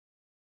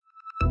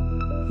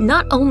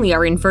Not only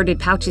are inverted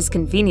pouches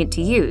convenient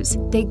to use,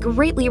 they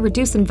greatly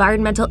reduce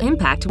environmental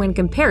impact when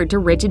compared to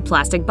rigid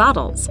plastic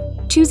bottles.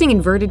 Choosing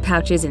inverted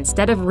pouches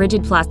instead of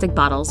rigid plastic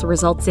bottles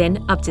results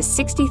in up to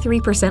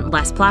 63%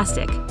 less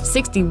plastic,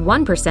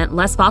 61%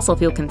 less fossil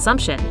fuel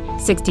consumption,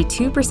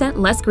 62%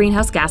 less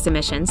greenhouse gas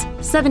emissions,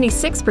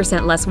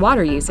 76% less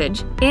water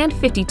usage, and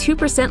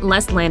 52%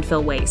 less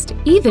landfill waste,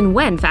 even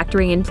when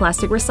factoring in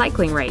plastic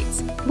recycling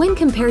rates. When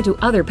compared to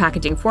other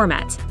packaging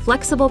formats,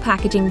 flexible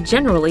packaging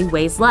generally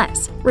weighs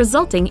less,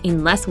 resulting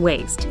in less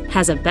waste,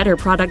 has a better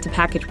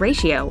product-to-package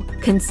ratio,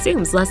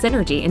 consumes less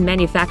energy in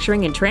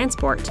manufacturing and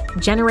transport,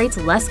 generates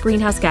less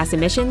greenhouse gas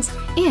emissions,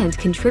 and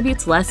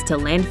contributes less to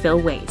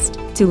landfill waste.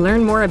 To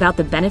learn more about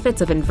the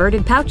benefits of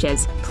inverted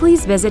pouches,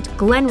 please visit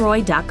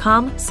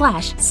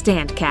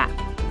glenroy.com/standcap.